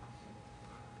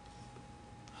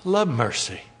 I love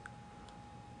mercy.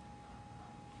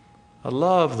 I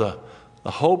love the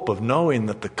hope of knowing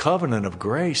that the covenant of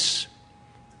grace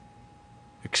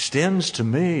extends to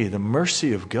me the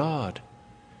mercy of God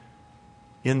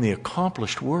in the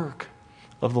accomplished work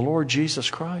of the Lord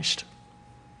Jesus Christ.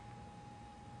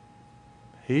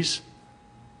 He's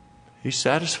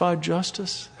satisfied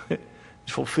justice. He's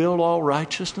fulfilled all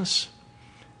righteousness.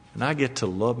 And I get to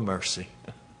love mercy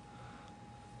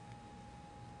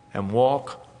and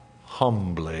walk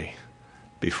humbly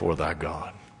before thy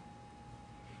God.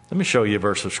 Let me show you a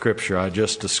verse of Scripture I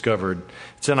just discovered.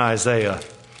 It's in Isaiah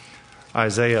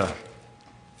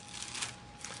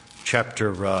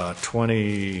chapter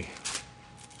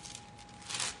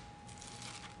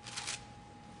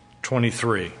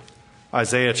 23.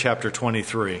 Isaiah chapter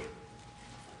 23.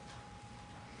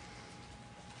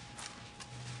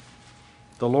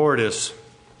 The Lord is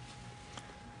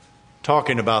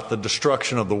talking about the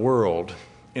destruction of the world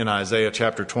in Isaiah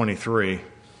chapter 23.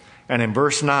 And in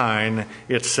verse 9,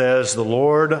 it says, The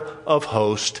Lord of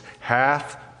hosts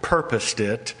hath purposed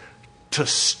it to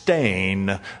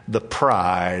stain the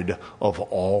pride of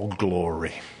all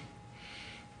glory.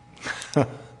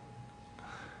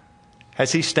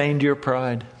 Has he stained your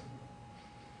pride?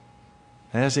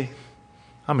 Has he?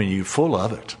 I mean, you're full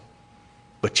of it.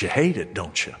 But you hate it,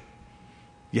 don't you?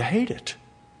 You hate it.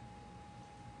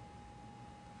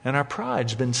 And our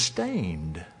pride's been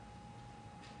stained.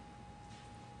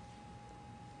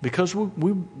 Because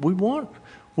we want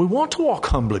to walk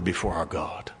humbly before our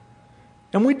God.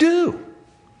 And we do.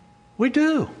 We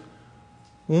do.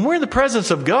 When we're in the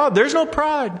presence of God, there's no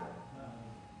pride.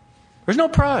 There's no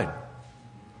pride.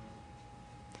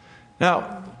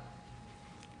 Now,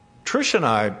 Trish and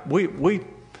I, we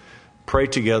pray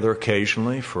together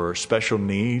occasionally for special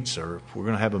needs, or if we're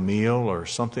going to have a meal or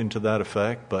something to that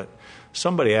effect. But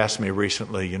somebody asked me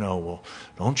recently, well,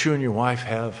 don't you and your wife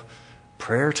have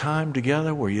prayer time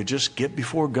together where you just get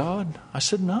before God? I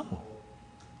said, no,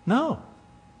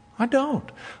 I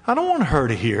don't. I don't want her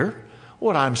to hear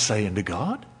what I'm saying to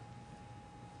God.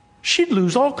 She'd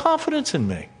lose all confidence in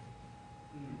me.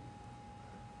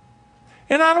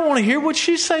 And I don't want to hear what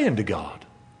she's saying to God.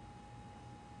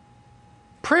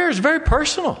 Prayer is very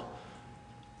personal.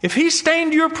 If He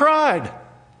stained your pride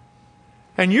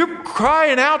and you're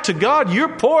crying out to God,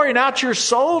 you're pouring out your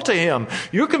soul to Him,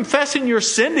 you're confessing your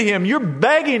sin to Him, you're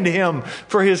begging to Him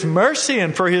for His mercy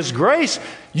and for His grace,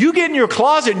 you get in your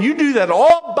closet and you do that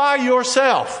all by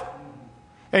yourself.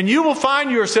 And you will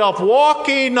find yourself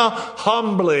walking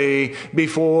humbly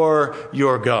before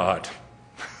your God.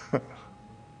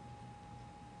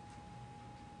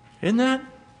 Isn't that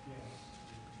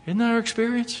our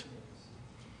experience?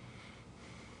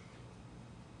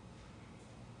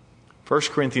 1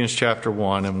 Corinthians chapter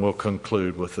 1, and we'll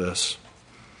conclude with this.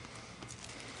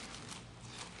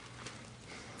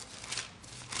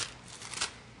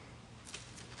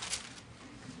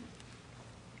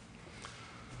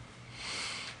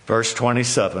 Verse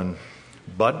 27,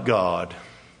 but God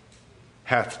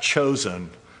hath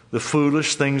chosen the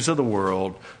foolish things of the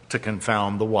world to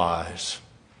confound the wise.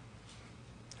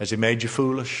 Has He made you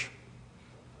foolish?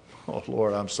 Oh,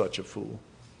 Lord, I'm such a fool.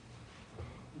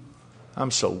 I'm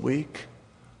so weak.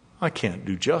 I can't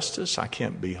do justice. I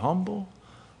can't be humble.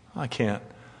 I can't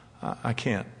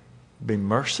be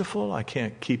merciful. I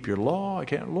can't keep your law.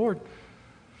 Lord.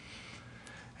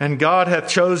 And God hath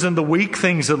chosen the weak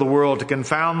things of the world to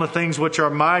confound the things which are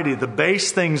mighty, the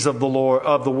base things of the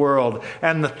world,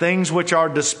 and the things which are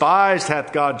despised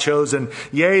hath God chosen,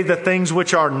 yea, the things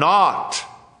which are not.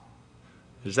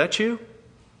 Is that you?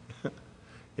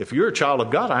 If you're a child of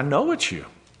God, I know it's you.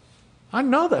 I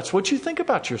know that's what you think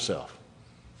about yourself.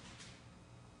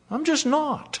 I'm just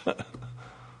not.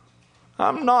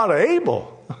 I'm not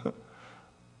able.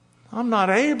 I'm not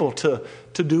able to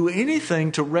do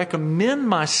anything to recommend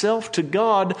myself to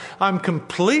God. I'm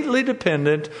completely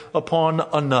dependent upon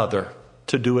another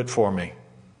to do it for me.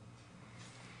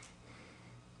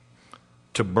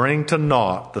 To bring to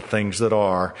naught the things that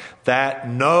are, that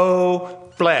no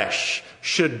flesh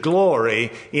should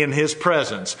glory in His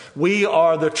presence. We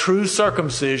are the true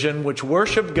circumcision which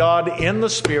worship God in the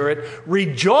Spirit,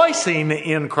 rejoicing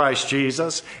in Christ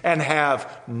Jesus, and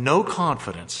have no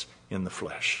confidence in the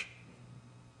flesh.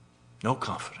 No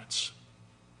confidence.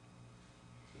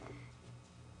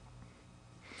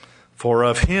 For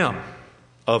of Him,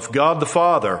 of God the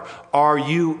Father, are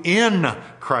you in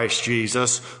Christ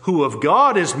Jesus, who of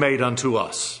God is made unto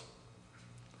us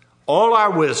all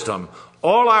our wisdom,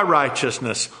 all our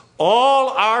righteousness, all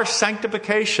our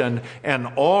sanctification, and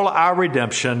all our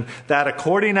redemption, that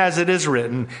according as it is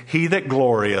written, he that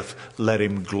glorieth, let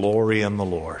him glory in the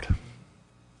Lord.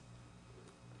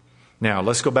 Now,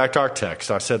 let's go back to our text.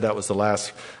 I said that was the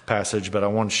last passage, but I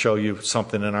want to show you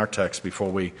something in our text before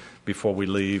we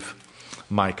leave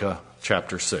Micah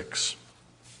chapter 6.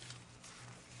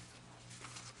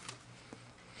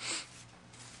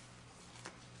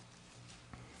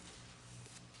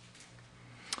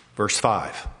 Verse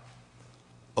 5.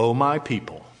 O my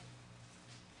people,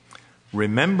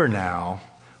 remember now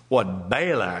what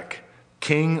Balak,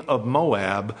 king of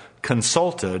Moab,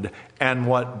 consulted, and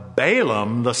what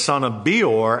Balaam, the son of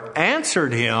Beor,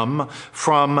 answered him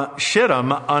from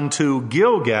Shittim unto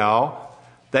Gilgal,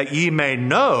 that ye may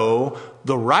know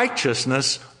the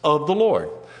righteousness of the Lord.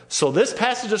 So this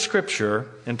passage of Scripture,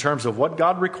 in terms of what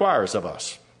God requires of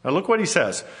us. Now look what he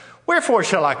says. Wherefore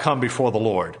shall I come before the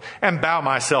Lord, and bow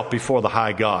myself before the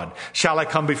high God? Shall I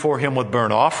come before him with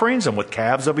burnt offerings and with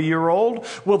calves of a year old?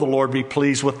 Will the Lord be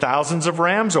pleased with thousands of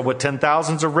rams, or with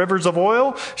 10,000s of rivers of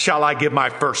oil? Shall I give my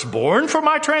firstborn for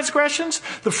my transgressions,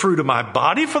 the fruit of my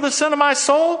body for the sin of my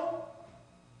soul?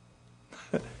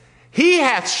 He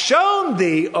hath shown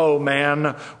thee, O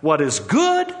man, what is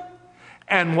good,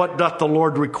 and what doth the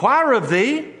Lord require of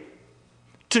thee?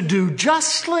 To do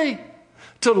justly,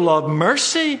 to love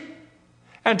mercy,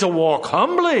 and to walk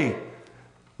humbly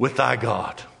with thy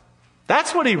God.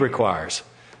 That's what he requires.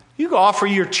 You can offer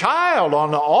your child on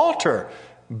the altar,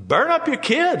 burn up your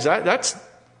kids. That's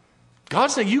God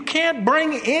saying you can't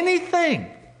bring anything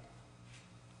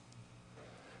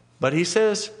But he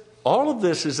says all of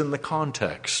this is in the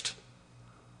context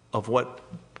of what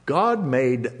God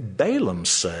made Balaam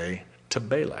say to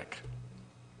Balak.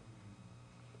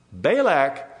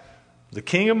 Balak, the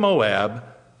king of Moab,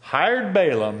 hired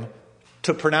Balaam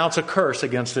to pronounce a curse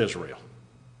against Israel.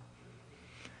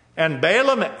 And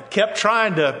Balaam kept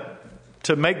trying to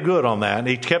make good on that. And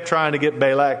he kept trying to get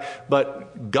Balak,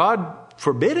 but God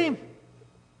forbid him.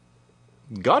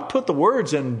 God put the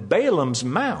words in Balaam's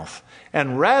mouth.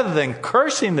 And rather than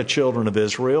cursing the children of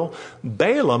Israel,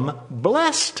 Balaam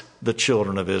blessed the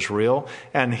children of Israel.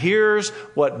 And here's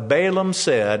what Balaam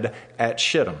said at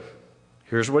Shittim.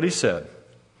 Here's what he said.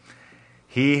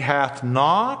 He hath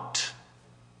not,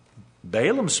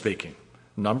 Balaam speaking,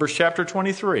 Numbers chapter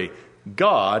 23,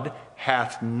 God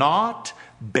hath not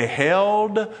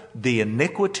beheld the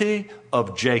iniquity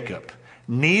of Jacob,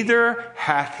 neither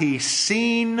hath he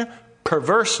seen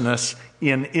perverseness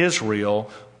in Israel,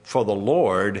 for the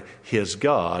Lord his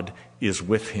God is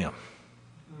with him.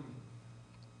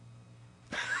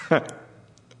 That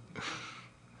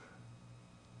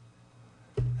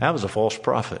was a false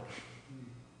prophet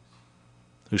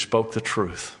who spoke the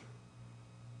truth.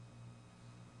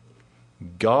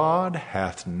 God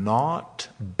hath not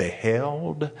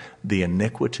beheld the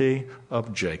iniquity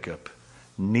of Jacob,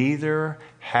 neither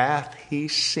hath he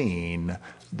seen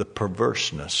the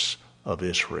perverseness of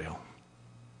Israel.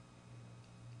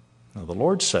 Now the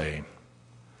Lord's saying,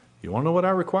 you want to know what I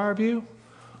require of you?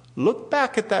 Look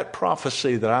back at that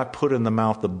prophecy that I put in the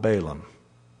mouth of Balaam,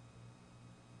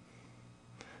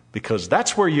 because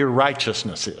that's where your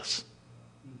righteousness is.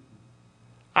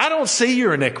 I don't see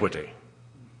your iniquity.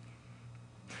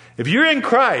 If you're in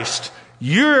Christ,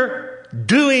 you're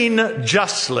doing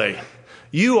justly.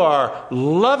 You are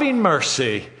loving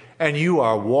mercy, and you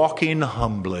are walking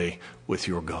humbly with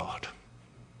your God.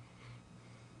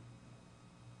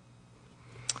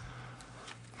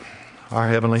 Our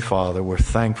Heavenly Father, we're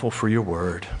thankful for your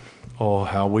word. Oh,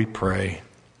 how we pray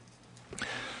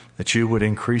that you would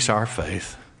increase our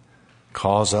faith.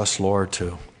 Cause us, Lord,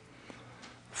 to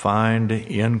find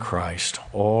in Christ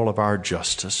all of our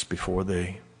justice before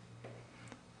thee,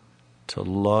 to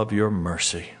love your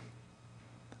mercy,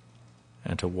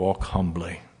 and to walk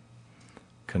humbly,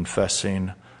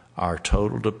 confessing our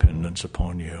total dependence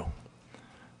upon you.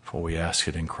 For we ask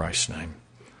it in Christ's name.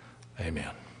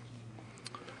 Amen.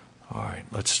 All right,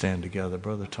 let's stand together,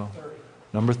 Brother Tom.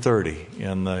 Number 30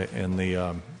 in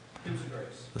the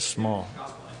small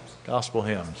gospel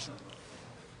hymns.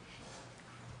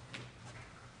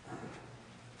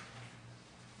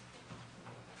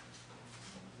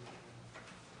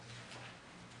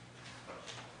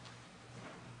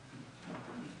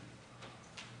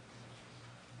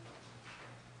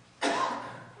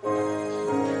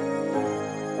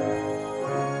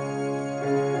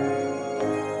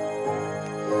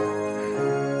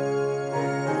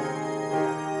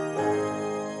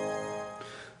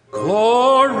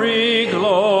 Glory,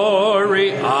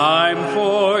 glory, I'm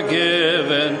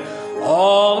forgiven.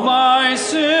 All my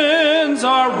sins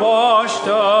are washed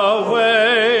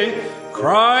away.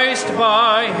 Christ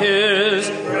by his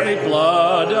great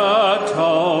blood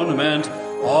atonement,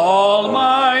 all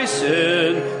my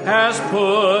sin has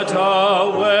put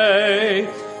away.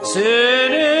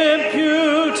 Sin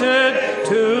imputed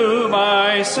to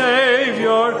my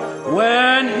Savior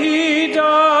when he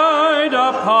died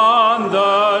upon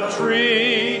the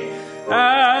tree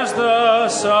as the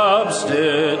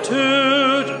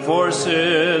substitute for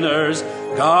sinners,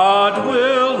 God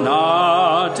will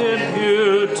not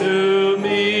impute to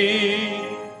me.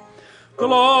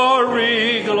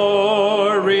 Glory,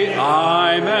 glory,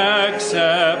 I'm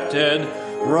accepted,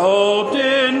 robed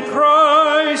in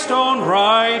Christ's own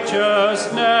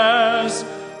righteousness.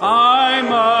 I'm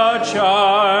a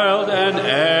child and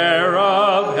heir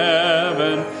of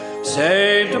heaven,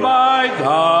 saved by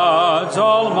God's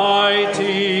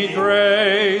almighty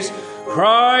grace.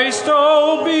 Christ's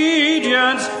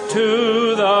obedience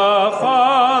to the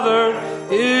Father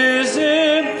is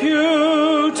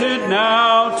imputed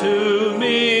now to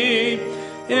me.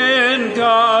 In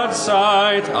God's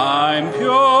sight I'm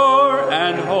pure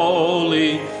and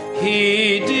holy.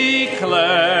 He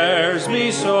declares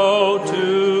me so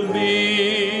to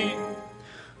be.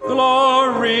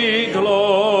 Glory,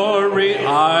 glory,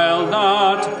 I'll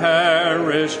not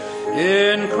perish.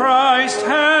 In Christ's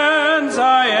hands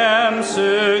I am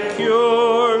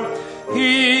secure.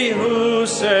 He who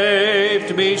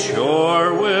saved me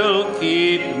sure will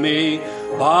keep me.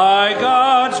 By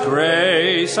God's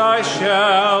grace I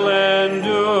shall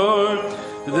endure.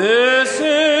 This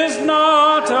is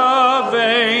not a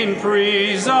vain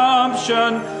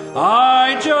presumption.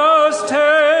 I just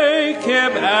take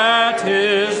him as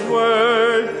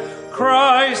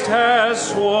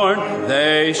has sworn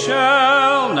they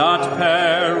shall not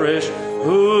perish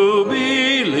who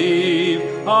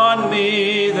believe on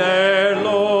me their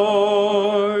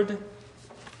Lord.